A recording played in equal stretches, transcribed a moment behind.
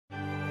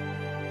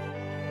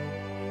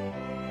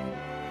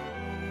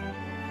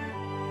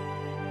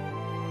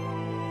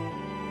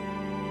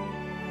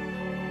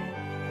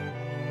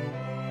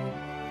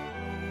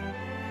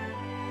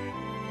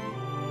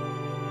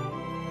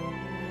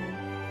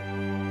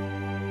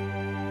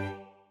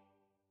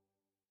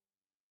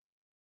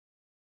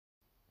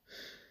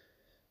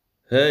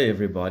Hey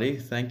everybody,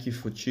 thank you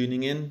for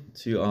tuning in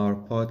to our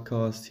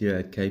podcast here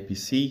at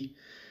KPC.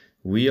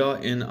 We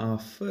are in our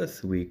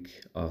fifth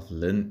week of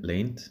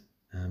Lent.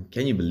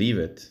 Can you believe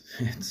it?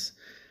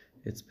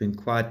 It's been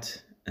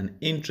quite an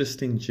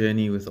interesting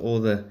journey with all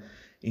the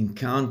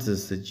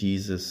encounters that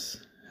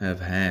Jesus have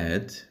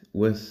had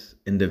with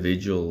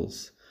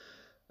individuals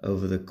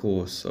over the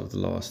course of the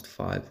last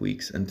 5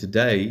 weeks. And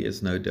today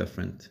is no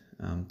different.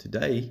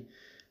 Today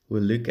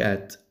we'll look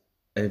at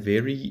a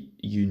very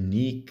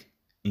unique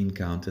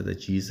encounter that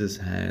Jesus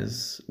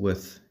has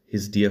with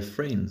his dear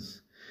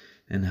friends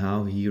and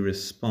how he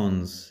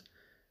responds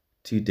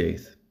to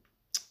death.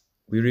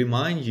 We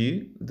remind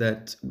you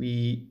that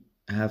we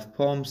have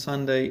Palm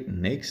Sunday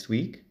next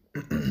week,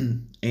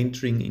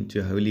 entering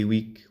into Holy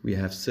Week. We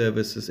have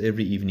services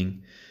every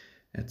evening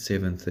at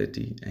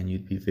 7:30, and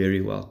you'd be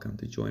very welcome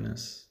to join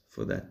us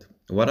for that.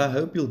 What I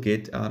hope you'll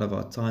get out of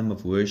our time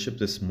of worship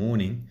this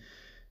morning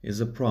is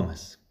a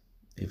promise.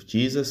 If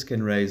Jesus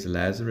can raise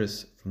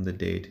Lazarus from the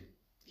dead,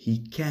 he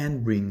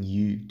can bring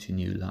you to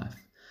new life.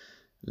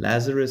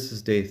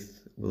 Lazarus'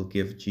 death will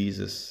give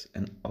Jesus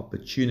an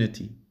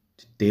opportunity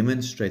to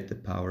demonstrate the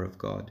power of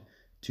God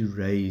to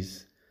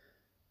raise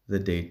the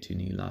dead to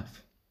new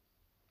life.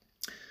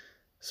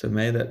 So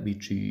may that be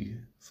true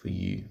for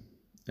you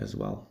as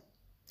well.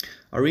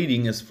 Our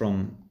reading is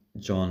from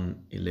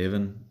John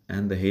 11,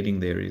 and the heading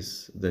there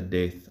is the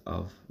death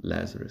of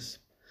Lazarus.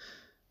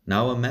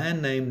 Now a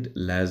man named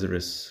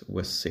Lazarus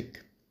was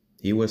sick.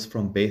 He was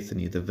from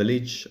Bethany, the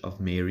village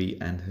of Mary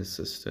and her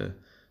sister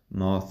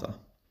Martha.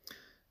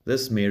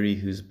 This Mary,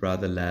 whose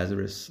brother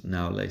Lazarus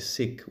now lay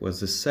sick, was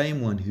the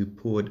same one who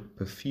poured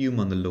perfume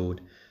on the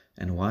Lord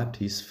and wiped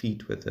his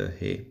feet with her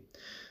hair.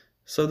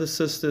 So the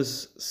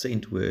sisters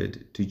sent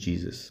word to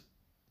Jesus,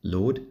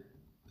 "Lord,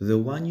 the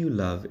one you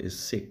love is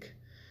sick."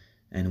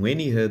 And when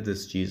he heard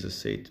this, Jesus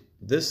said,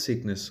 "This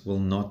sickness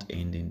will not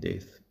end in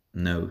death.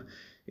 No,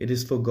 it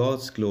is for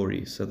God's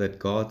glory, so that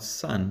God's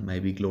Son may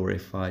be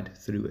glorified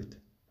through it."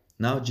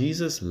 Now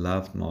Jesus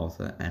loved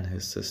Martha and her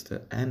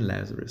sister and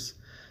Lazarus.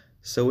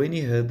 So when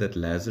he heard that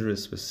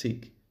Lazarus was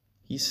sick,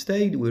 he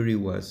stayed where he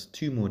was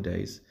 2 more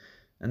days.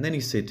 And then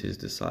he said to his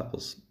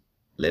disciples,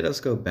 "Let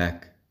us go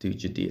back to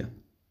Judea."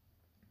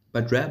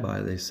 "But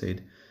Rabbi," they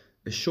said,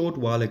 "a short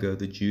while ago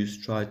the Jews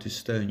tried to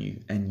stone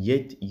you, and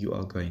yet you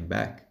are going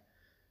back."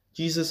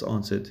 Jesus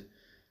answered,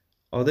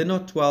 "Are there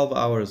not 12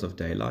 hours of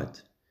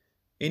daylight?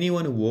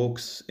 Anyone who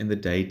walks in the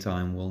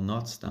daytime will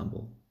not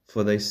stumble,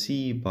 for they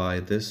see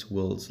by this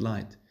world's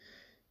light.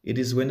 It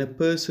is when a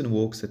person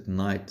walks at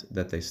night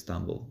that they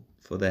stumble,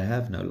 for they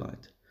have no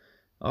light."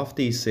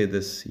 After he said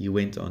this, he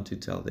went on to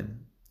tell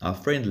them, "Our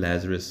friend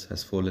Lazarus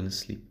has fallen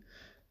asleep,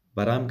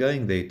 but I'm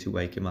going there to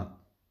wake him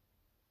up."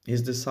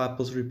 His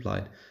disciples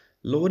replied,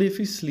 "Lord, if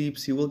he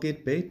sleeps, he will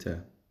get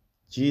better."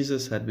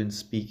 Jesus had been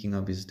speaking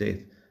of his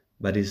death,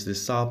 but his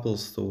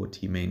disciples thought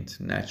he meant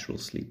natural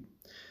sleep.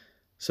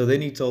 So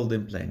then he told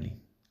them plainly,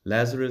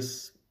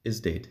 "Lazarus is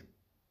dead,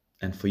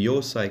 and for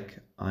your sake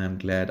I am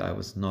glad I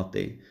was not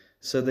there,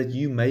 so that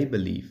you may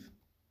believe.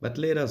 But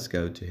let us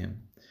go to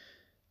him."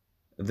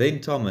 Then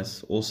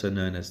Thomas, also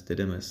known as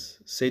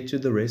Didymus, said to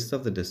the rest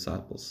of the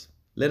disciples,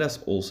 "Let us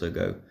also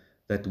go,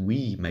 that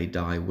we may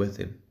die with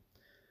him."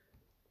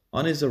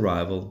 On his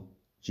arrival,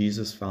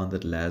 Jesus found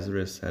that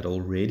Lazarus had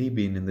already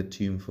been in the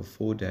tomb for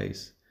 4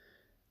 days.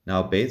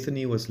 Now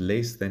Bethany was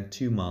less than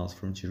 2 miles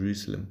from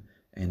Jerusalem,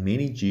 and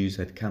many Jews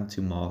had come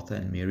to Martha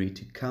and Mary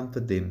to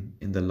comfort them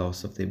in the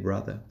loss of their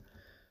brother.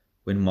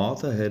 When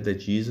Martha heard that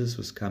Jesus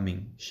was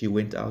coming, she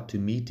went out to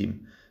meet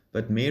him,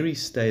 but Mary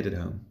stayed at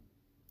home.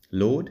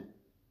 "Lord,"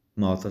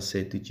 Martha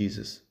said to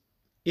Jesus,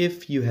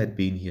 "if you had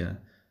been here,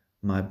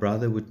 my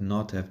brother would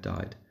not have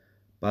died.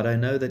 But I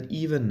know that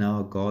even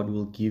now God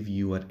will give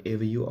you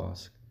whatever you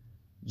ask."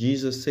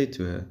 Jesus said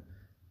to her,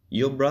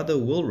 "Your brother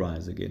will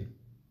rise again."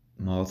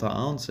 Martha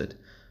answered,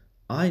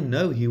 "I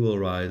know he will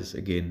rise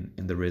again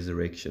in the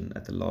resurrection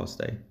at the last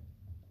day."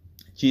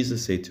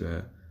 Jesus said to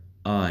her,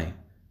 "I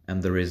am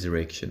the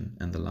resurrection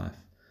and the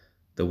life.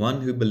 The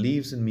one who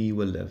believes in me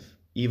will live,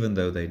 even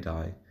though they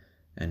die,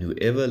 and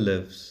whoever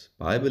lives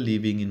by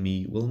believing in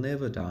me will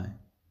never die.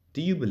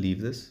 Do you believe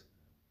this?"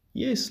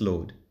 "Yes,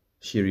 Lord,"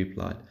 she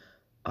replied.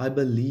 "I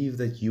believe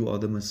that you are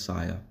the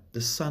Messiah,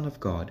 the Son of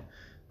God,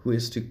 who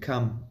is to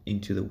come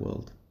into the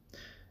world."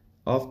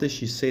 After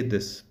she said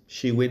this,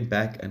 she went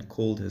back and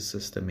called her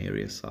sister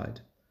Mary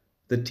aside.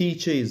 "The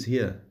teacher is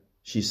here,"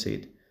 she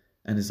said,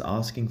 "and is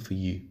asking for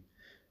you."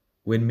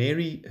 When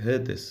Mary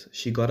heard this,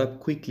 she got up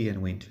quickly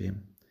and went to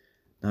him.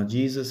 Now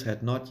Jesus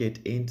had not yet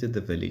entered the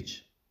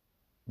village,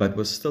 but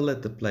was still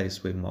at the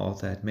place where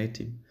Martha had met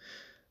him.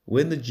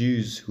 When the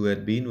Jews who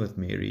had been with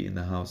Mary in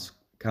the house,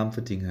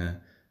 comforting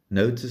her,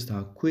 noticed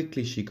how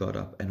quickly she got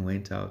up and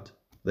went out,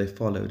 they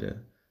followed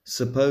her,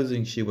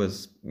 supposing she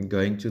was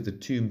going to the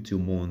tomb to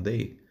mourn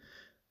there.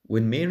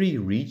 When Mary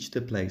reached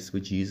the place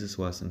where Jesus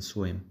was and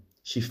saw him,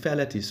 she fell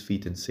at his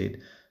feet and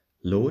said,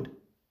 "Lord,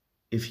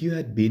 if you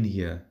had been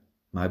here,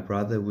 my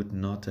brother would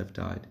not have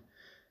died."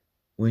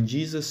 When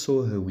Jesus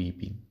saw her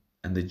weeping,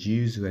 and the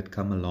Jews who had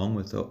come along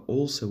with her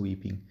also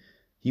weeping,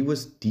 he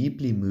was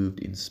deeply moved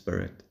in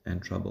spirit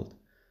and troubled.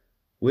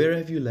 "Where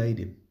have you laid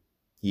him?"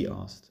 he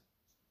asked.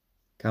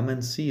 "Come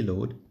and see,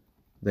 Lord,"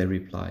 they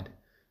replied.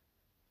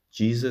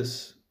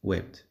 Jesus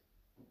wept.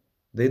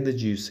 Then the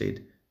Jews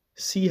said,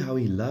 "See how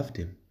he loved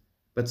him."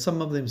 But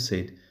some of them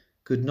said,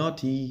 "Could not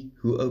he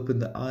who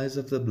opened the eyes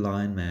of the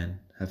blind man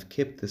have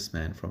kept this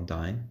man from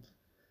dying?"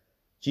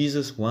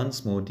 Jesus,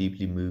 once more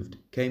deeply moved,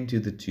 came to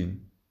the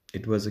tomb.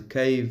 It was a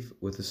cave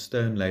with a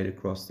stone laid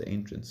across the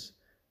entrance.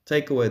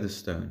 "Take away the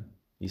stone,"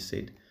 he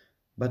said.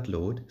 "But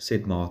Lord,"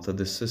 said Martha,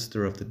 the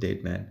sister of the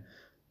dead man,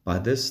 "by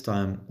this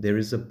time there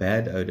is a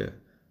bad odor,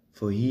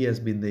 for he has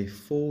been there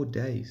 4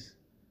 days."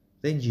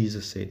 Then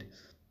Jesus said,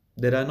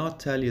 "Did I not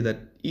tell you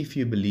that if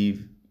you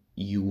believe,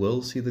 you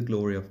will see the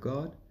glory of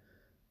God?"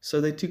 So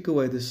they took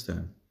away the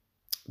stone.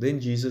 Then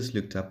Jesus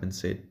looked up and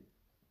said,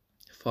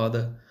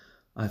 "Father,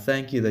 I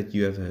thank you that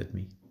you have heard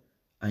me.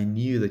 I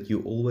knew that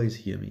you always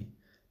hear me,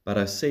 but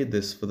I said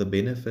this for the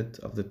benefit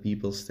of the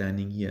people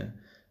standing here,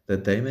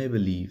 that they may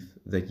believe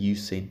that you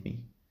sent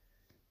me."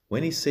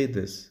 When he said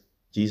this,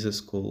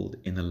 Jesus called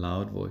in a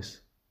loud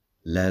voice,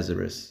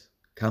 "Lazarus,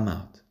 come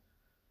out."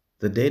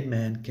 The dead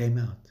man came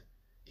out,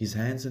 his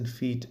hands and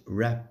feet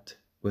wrapped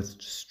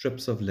with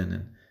strips of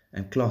linen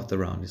and cloth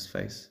around his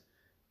face.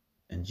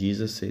 And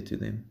Jesus said to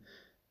them,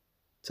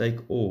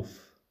 "Take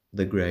off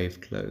the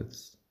grave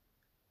clothes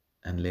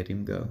and let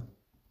him go."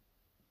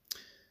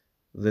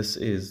 This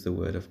is the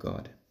word of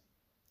God.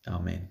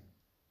 Amen.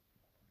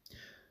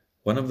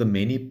 One of the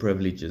many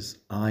privileges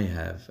I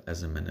have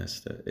as a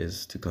minister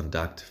is to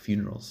conduct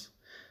funerals.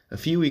 A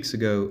few weeks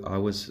ago, I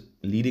was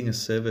leading a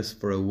service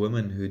for a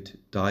woman who'd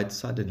died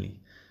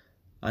suddenly.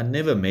 I'd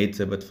never met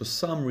her, but for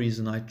some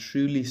reason I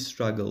truly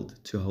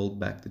struggled to hold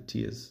back the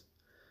tears.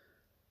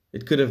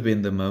 It could have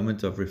been the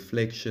moment of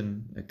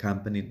reflection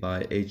accompanied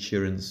by Ed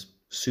Sheeran's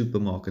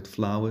supermarket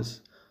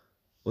flowers,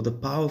 or the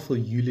powerful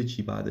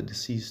eulogy by the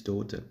deceased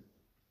daughter.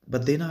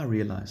 But then I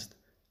realized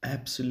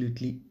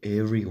absolutely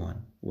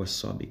everyone was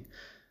sobbing.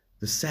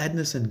 The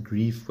sadness and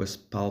grief was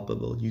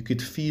palpable. You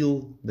could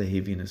feel the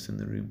heaviness in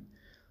the room.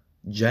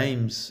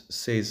 James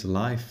says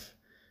life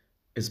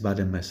is but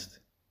a mist,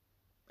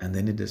 and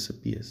then it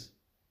disappears.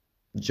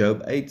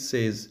 Job 8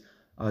 says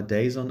our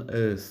days on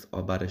earth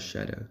are but a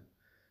shadow.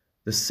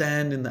 The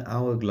sand in the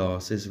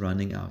hourglass is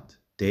running out.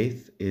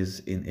 Death is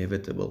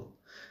inevitable.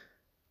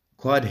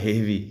 Quite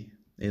heavy,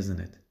 isn't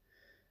it?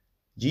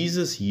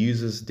 Jesus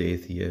uses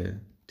death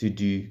here to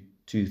do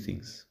 2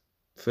 things.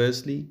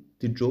 Firstly,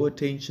 to draw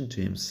attention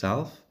to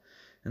himself,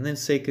 and then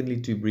secondly,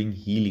 to bring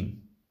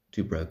healing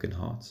to broken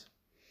hearts.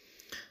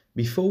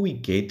 Before we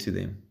get to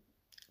them,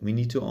 we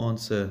need to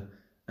answer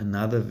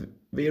another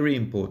very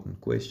important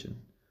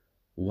question.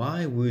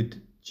 Why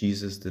would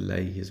Jesus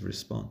delay his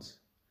response?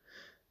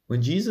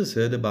 When Jesus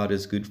heard about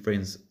his good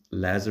friend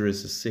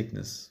Lazarus'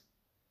 sickness,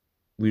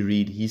 we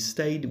read, he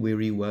stayed where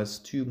he was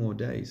 2 more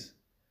days.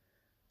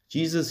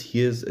 Jesus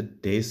hears a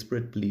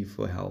desperate plea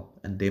for help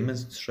and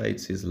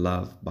demonstrates his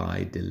love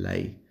by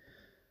delay.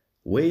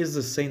 Where is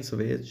the sense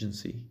of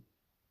urgency?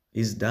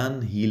 He's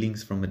done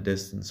healings from a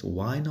distance.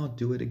 Why not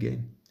do it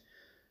again?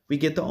 We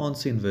get the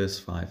answer in verse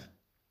 5.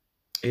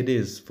 It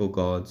is for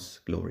God's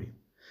glory.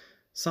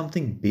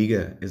 Something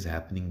bigger is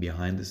happening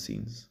behind the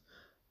scenes,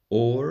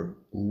 or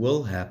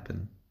will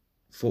happen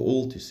for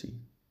all to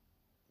see.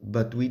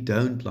 But we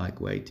don't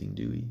like waiting,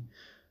 do we?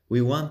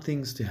 We want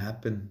things to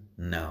happen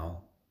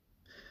now.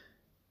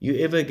 You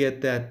ever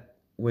get that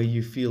where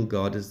you feel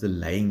God is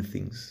delaying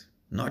things,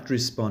 not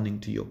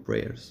responding to your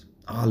prayers?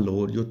 "Ah,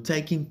 Lord, you're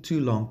taking too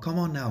long. Come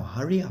on now,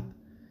 hurry up."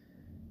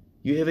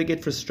 You ever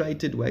get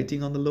frustrated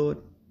waiting on the Lord?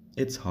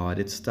 It's hard,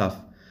 it's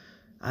tough.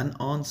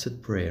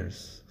 Unanswered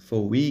prayers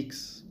for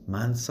weeks,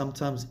 months,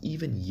 sometimes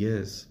even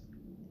years.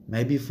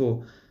 Maybe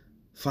for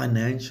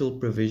financial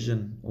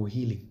provision or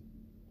healing.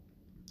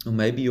 Or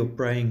maybe you're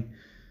praying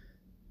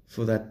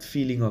for that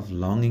feeling of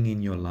longing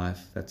in your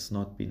life that's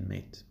not been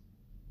met.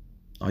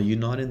 Are you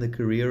not in the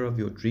career of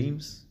your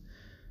dreams?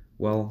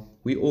 Well,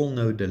 we all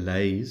know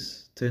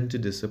delays turn to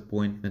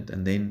disappointment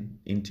and then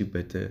into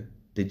bitter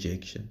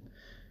dejection.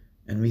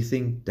 And we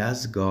think,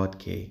 does God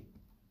care?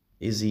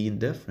 Is he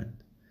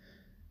indifferent?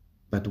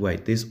 But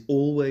wait, there's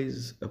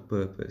always a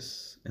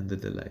purpose in the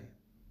delay.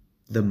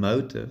 The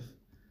motive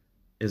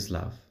is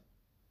love.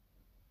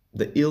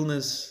 The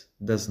illness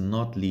does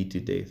not lead to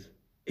death.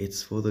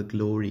 It's for the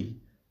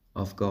glory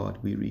of God,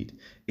 we read.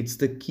 It's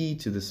the key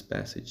to this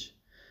passage.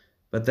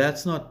 But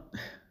that's not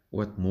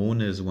what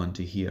mourners want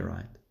to hear,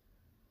 right?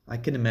 I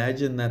can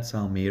imagine that's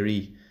how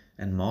Mary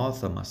and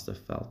Martha must have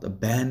felt,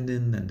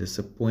 abandoned and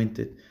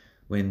disappointed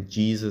when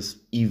Jesus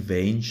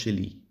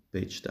eventually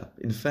pitched up.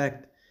 In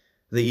fact,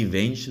 the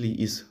eventually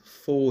is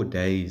 4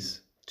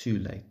 days too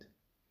late.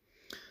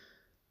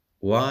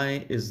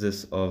 Why is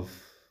this of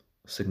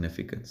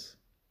significance?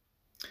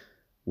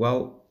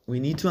 Well, we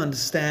need to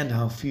understand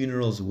how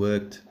funerals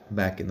worked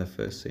back in the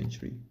 1st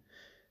century.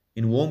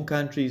 In warm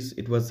countries,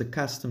 it was the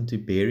custom to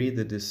bury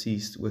the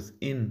deceased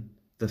within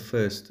the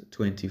first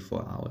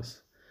 24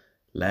 hours.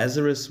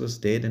 Lazarus was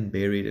dead and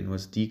buried and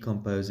was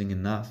decomposing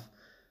enough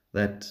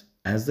that,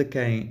 as the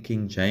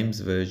King James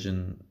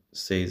Version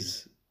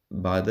says,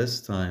 by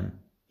this time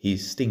he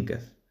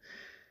stinketh.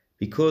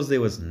 Because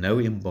there was no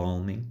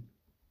embalming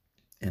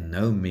and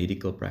no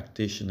medical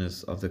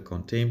practitioners of the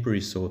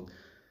contemporary sort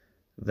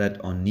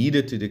that are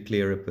needed to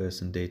declare a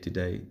person dead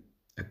today,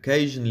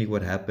 occasionally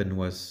what happened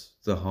was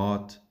the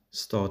heart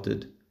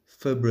started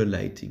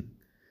fibrillating.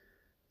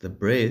 The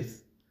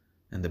breath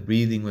and the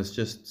breathing was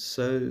just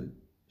so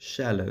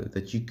shallow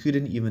that you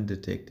couldn't even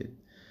detect it.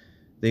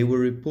 There were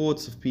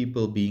reports of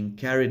people being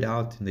carried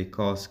out in their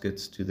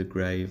caskets to the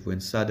grave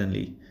when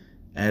suddenly,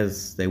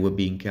 as they were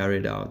being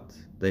carried out,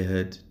 they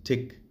heard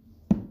tick,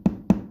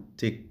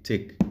 tick,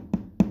 tick.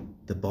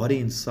 The body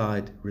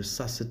inside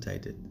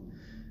resuscitated.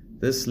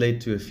 This led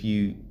to a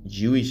few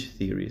Jewish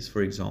theories.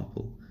 For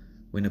example,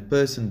 when a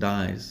person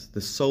dies,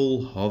 the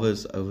soul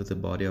hovers over the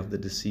body of the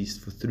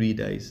deceased for 3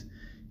 days,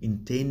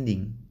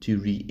 intending to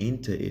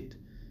re-enter it.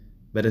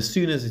 But as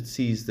soon as it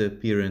sees the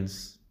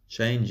appearance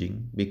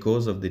changing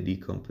because of the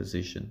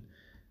decomposition,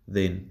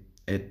 then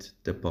it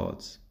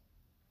departs.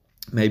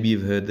 Maybe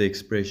you've heard the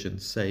expression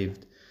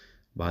saved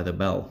by the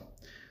bell.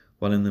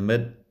 Well, in the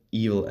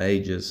medieval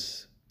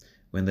ages,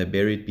 when they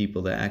buried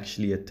people, they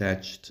actually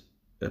attached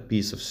a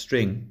piece of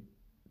string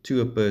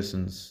to a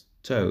person's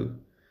toe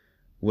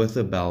with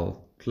a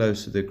bell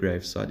close to the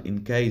graveside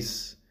in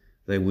case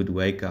they would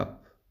wake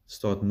up,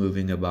 start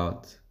moving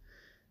about,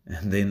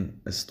 and then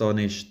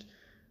astonished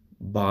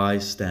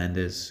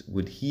bystanders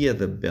would hear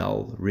the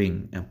bell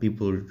ring and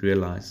people would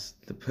realize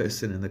the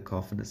person in the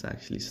coffin is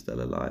actually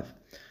still alive.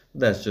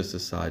 That's just a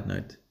side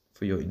note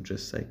for your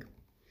interest's sake.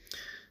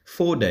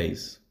 4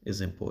 days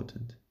is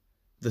important.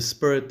 The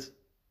spirit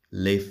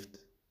left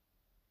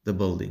the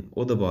building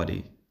or the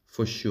body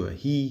for sure.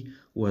 He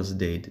was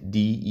dead,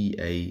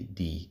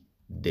 D-E-A-D,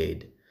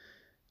 dead.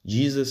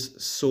 Jesus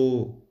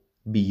saw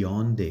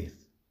beyond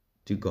death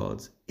to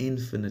God's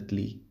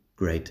infinitely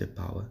greater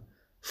power,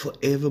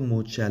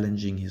 forevermore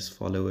challenging his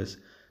followers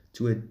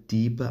to a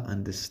deeper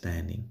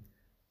understanding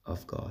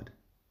of God.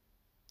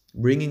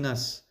 Bringing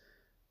us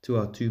to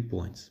our 2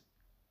 points.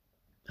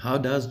 How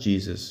does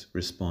Jesus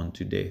respond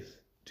to death,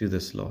 to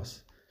this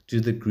loss, to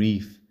the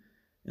grief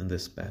in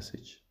this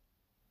passage?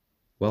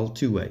 Well,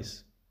 2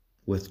 ways,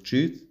 with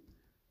truth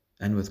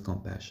and with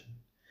compassion.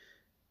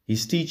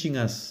 He's teaching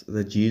us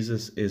that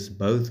Jesus is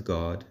both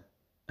God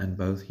and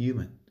both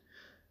human.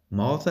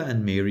 Martha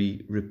and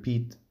Mary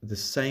repeat the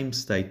same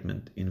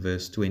statement in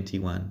verse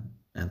 21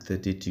 and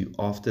 32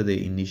 after their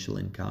initial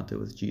encounter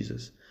with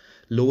Jesus.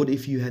 Lord,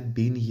 if you had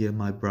been here,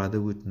 my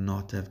brother would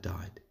not have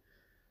died.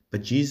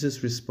 But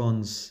Jesus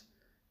responds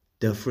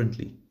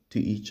differently to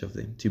each of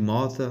them. To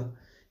Martha,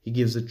 he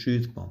gives a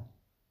truth bomb.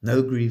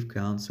 No grief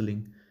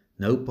counseling,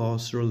 no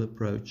pastoral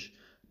approach,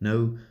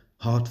 no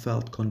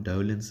heartfelt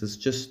condolences,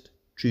 just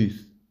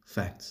truth,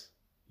 facts.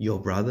 Your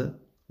brother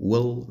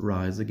will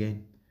rise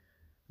again.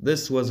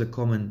 This was a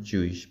common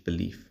Jewish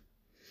belief.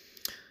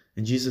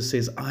 And Jesus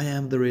says, I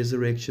am the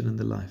resurrection and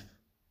the life.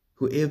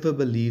 Whoever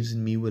believes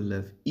in me will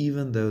live,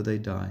 even though they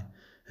die.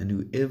 And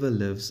whoever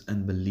lives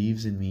and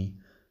believes in me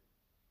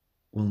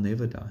will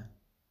never die.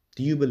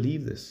 Do you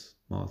believe this,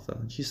 Martha?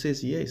 And she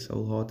says, yes,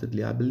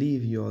 wholeheartedly. I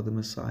believe you are the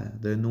Messiah,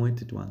 the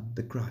anointed one,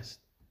 the Christ.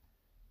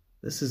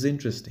 This is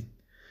interesting.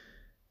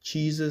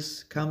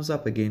 Jesus comes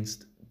up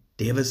against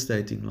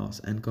devastating loss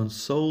and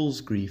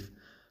consoles grief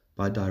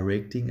by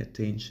directing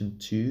attention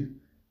to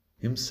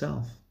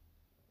himself.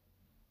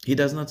 He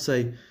does not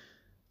say,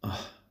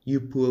 oh, you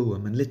poor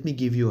woman, let me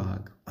give you a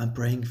hug. I'm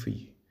praying for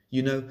you.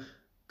 You know,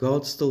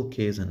 God still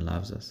cares and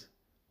loves us.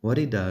 What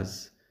he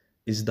does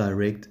is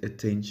direct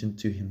attention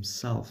to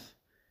himself.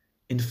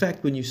 In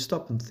fact, when you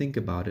stop and think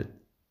about it,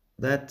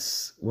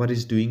 that's what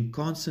he's doing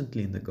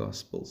constantly in the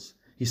Gospels.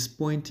 He's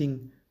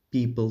pointing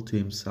people to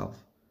himself.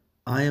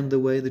 I am the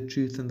way, the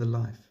truth, and the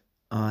life.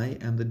 I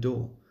am the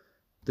door,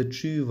 the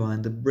true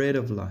vine, the bread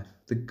of life,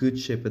 the good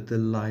shepherd, the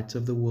light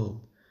of the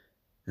world.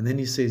 And then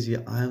he says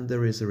here, I am the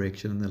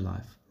resurrection and the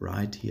life,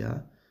 right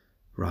here,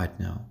 right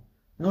now.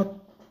 Not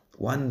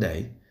one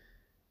day,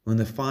 when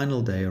the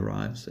final day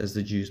arrives, as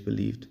the Jews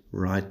believed,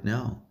 right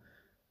now.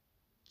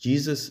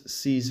 Jesus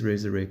sees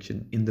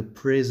resurrection in the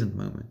present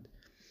moment.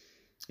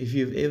 If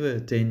you've ever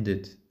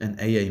attended an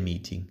AA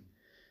meeting,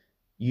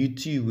 you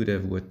too would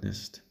have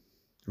witnessed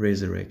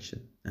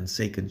resurrection and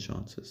second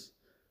chances,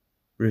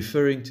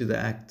 referring to the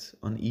act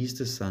on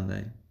Easter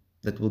Sunday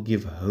that will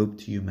give hope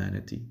to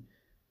humanity,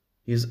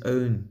 his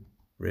own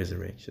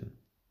resurrection.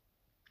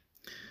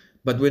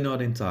 But we're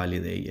not entirely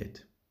there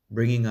yet,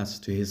 bringing us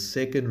to his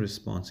second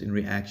response in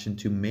reaction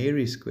to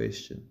Mary's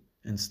question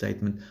and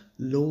statement,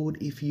 Lord,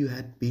 if you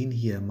had been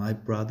here, my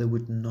brother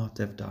would not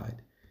have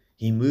died.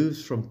 He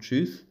moves from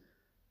truth,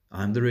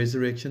 I'm the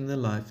resurrection and the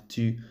life,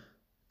 to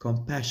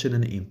compassion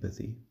and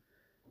empathy.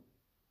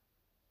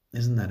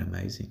 Isn't that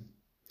amazing?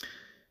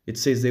 It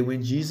says that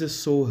when Jesus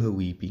saw her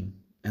weeping,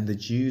 and the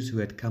Jews who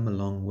had come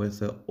along with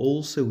her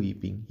also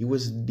weeping, he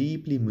was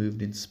deeply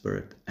moved in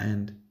spirit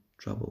and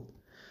troubled.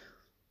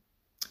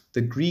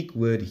 The Greek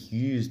word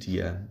used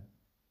here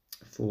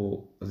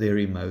for their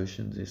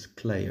emotions is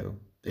kleo.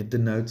 It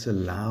denotes a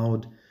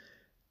loud,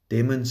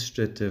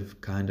 demonstrative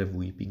kind of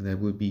weeping that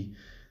would be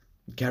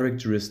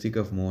characteristic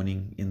of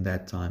mourning in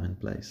that time and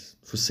place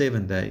for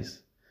 7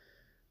 days.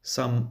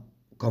 Some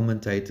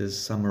commentators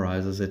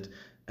summarizes it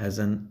as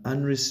an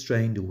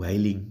unrestrained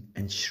wailing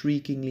and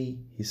shriekingly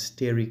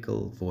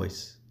hysterical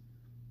voice.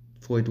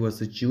 For it was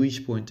the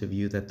Jewish point of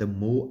view that the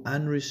more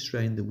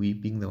unrestrained the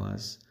weeping there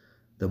was,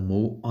 the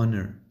more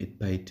honor it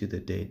paid to the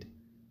dead.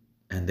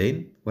 And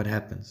then what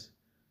happens?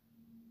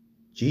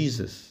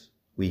 Jesus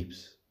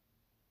weeps.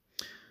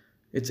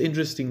 It's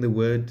interesting, the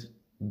word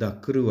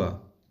dakrua,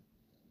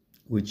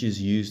 which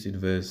is used in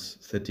verse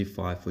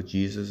 35 for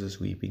Jesus is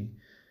weeping,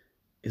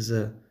 is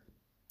a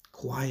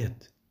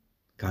quiet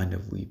kind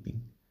of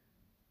weeping.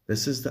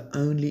 This is the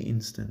only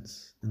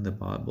instance in the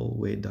Bible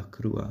where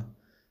dakrua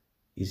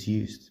is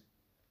used.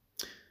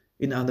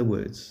 In other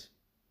words,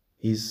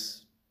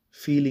 his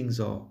feelings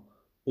are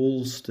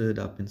all stirred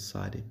up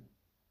inside him.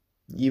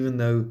 Even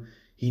though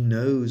he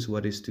knows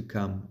what is to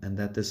come and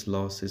that this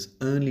loss is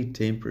only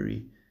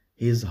temporary,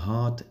 his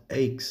heart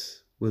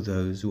aches with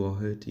those who are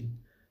hurting.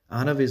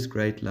 Out of his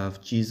great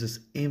love, Jesus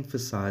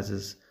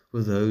emphasizes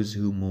with those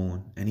who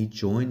mourn, and he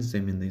joins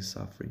them in their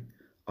suffering,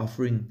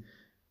 offering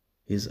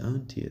his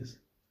own tears.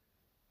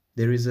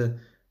 There is a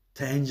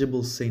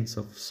tangible sense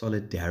of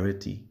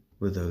solidarity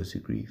with those who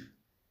grieve.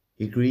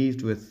 He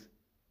grieved with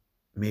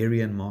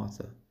Mary and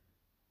Martha.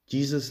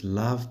 Jesus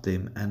loved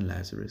them and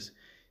Lazarus.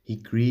 He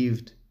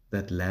grieved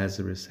that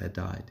Lazarus had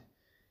died.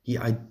 He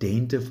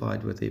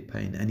identified with their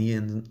pain and he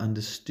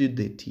understood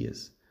their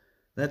tears.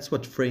 That's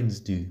what friends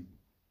do.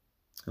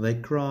 They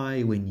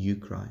cry when you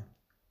cry.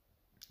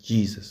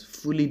 Jesus,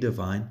 fully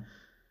divine,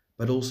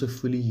 but also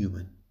fully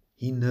human.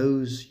 He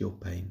knows your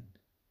pain.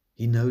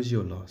 He knows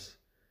your loss.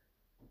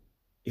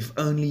 If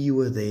only you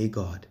were there,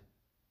 God,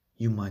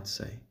 you might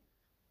say.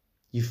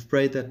 You've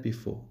prayed that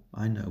before.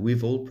 I know.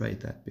 We've all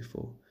prayed that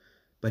before.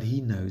 But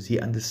he knows. He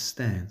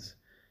understands.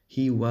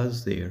 He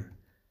was there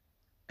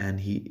and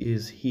he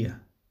is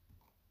here.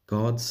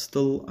 God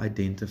still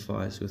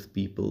identifies with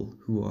people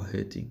who are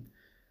hurting.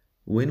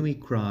 When we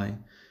cry,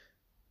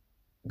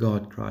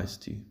 God cries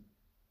too.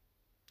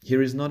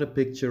 Here is not a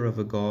picture of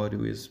a God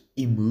who is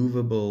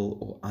immovable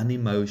or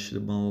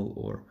unemotional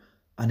or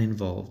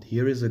uninvolved.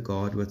 Here is a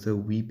God with a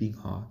weeping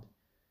heart.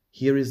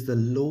 Here is the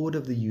Lord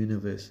of the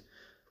universe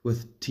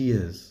with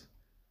tears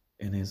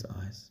in his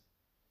eyes.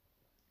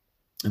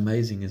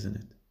 Amazing, isn't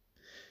it?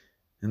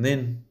 And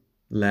then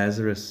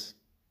Lazarus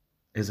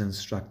is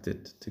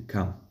instructed to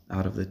come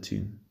out of the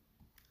tomb,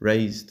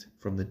 raised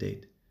from the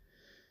dead.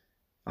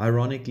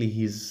 Ironically,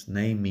 his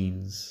name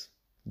means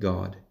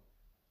God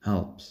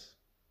helps.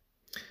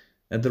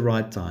 At the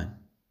right time,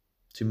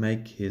 to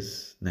make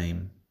his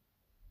name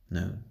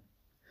known.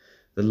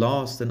 The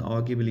last and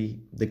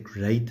arguably the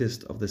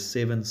greatest of the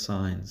 7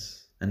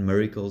 signs and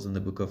miracles in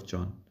the book of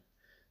John,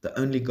 the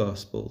only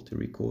gospel to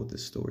record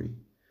this story.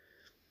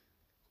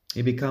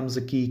 He becomes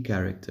a key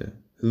character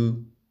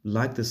who,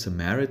 like the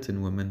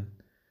Samaritan woman,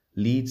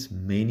 leads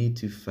many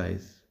to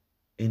faith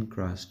in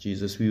Christ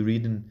Jesus. We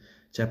read in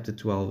chapter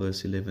 12,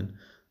 verse 11,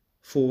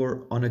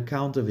 "For on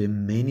account of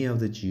him, many of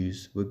the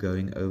Jews were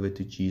going over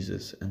to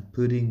Jesus and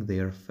putting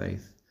their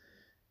faith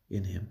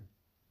in him."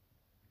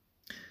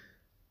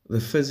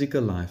 The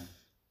physical life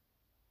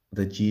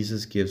that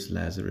Jesus gives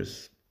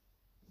Lazarus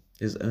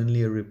is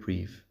only a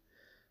reprieve,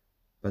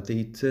 but the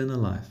eternal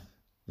life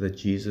that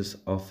Jesus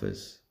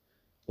offers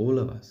all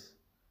of us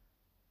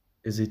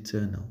is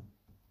eternal,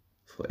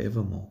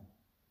 forevermore.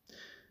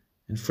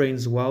 And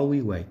friends, while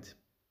we wait,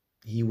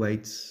 he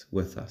waits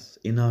with us.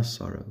 In our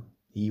sorrow,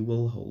 he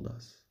will hold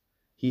us.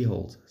 He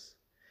holds us.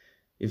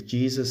 If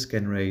Jesus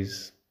can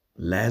raise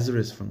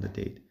Lazarus from the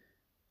dead,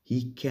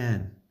 he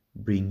can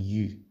bring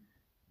you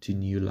to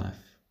new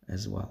life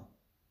as well.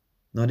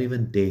 Not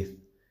even death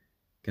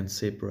can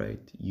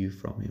separate you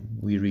from him.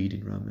 We read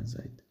in Romans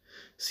 8.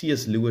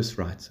 C.S. Lewis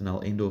writes, and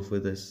I'll end off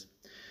with this: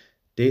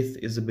 "Death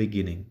is a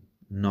beginning,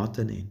 not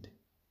an end.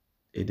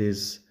 It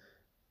is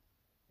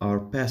our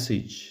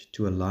passage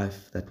to a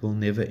life that will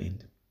never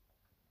end.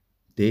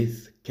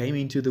 Death came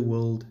into the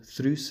world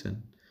through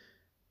sin.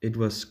 It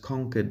was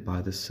conquered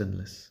by the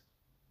sinless.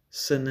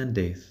 Sin and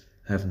death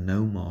have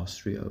no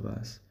mastery over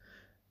us.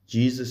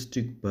 Jesus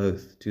took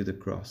both to the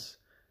cross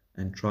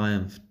and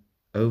triumphed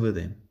over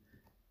them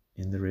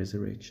in the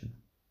resurrection."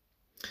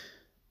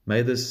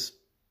 May this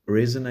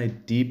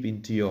resonate deep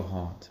into your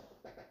heart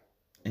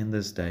in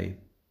this day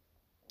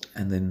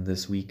and then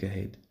this week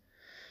ahead,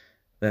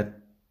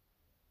 that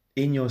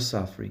in your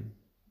suffering,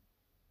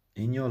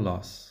 in your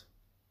loss,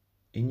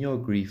 in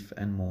your grief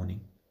and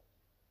mourning,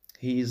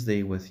 he is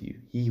there with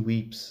you. He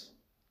weeps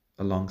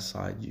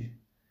alongside you.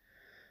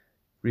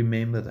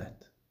 Remember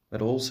that.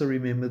 But also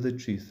remember the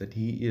truth that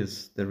he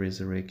is the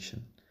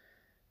resurrection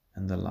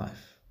and the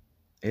life.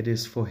 It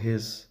is for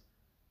his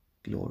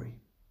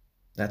glory.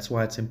 That's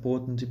why it's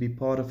important to be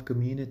part of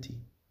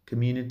community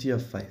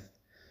of faith,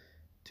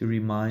 to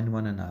remind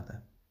one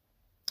another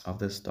of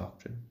this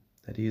doctrine,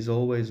 that he is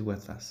always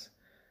with us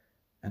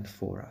and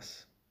for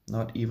us.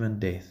 not even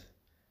death,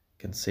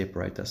 can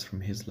separate us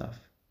from His love.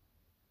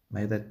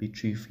 May that be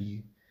true for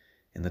you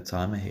in the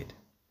time ahead.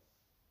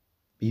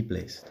 Be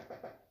blessed.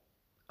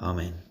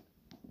 Amen.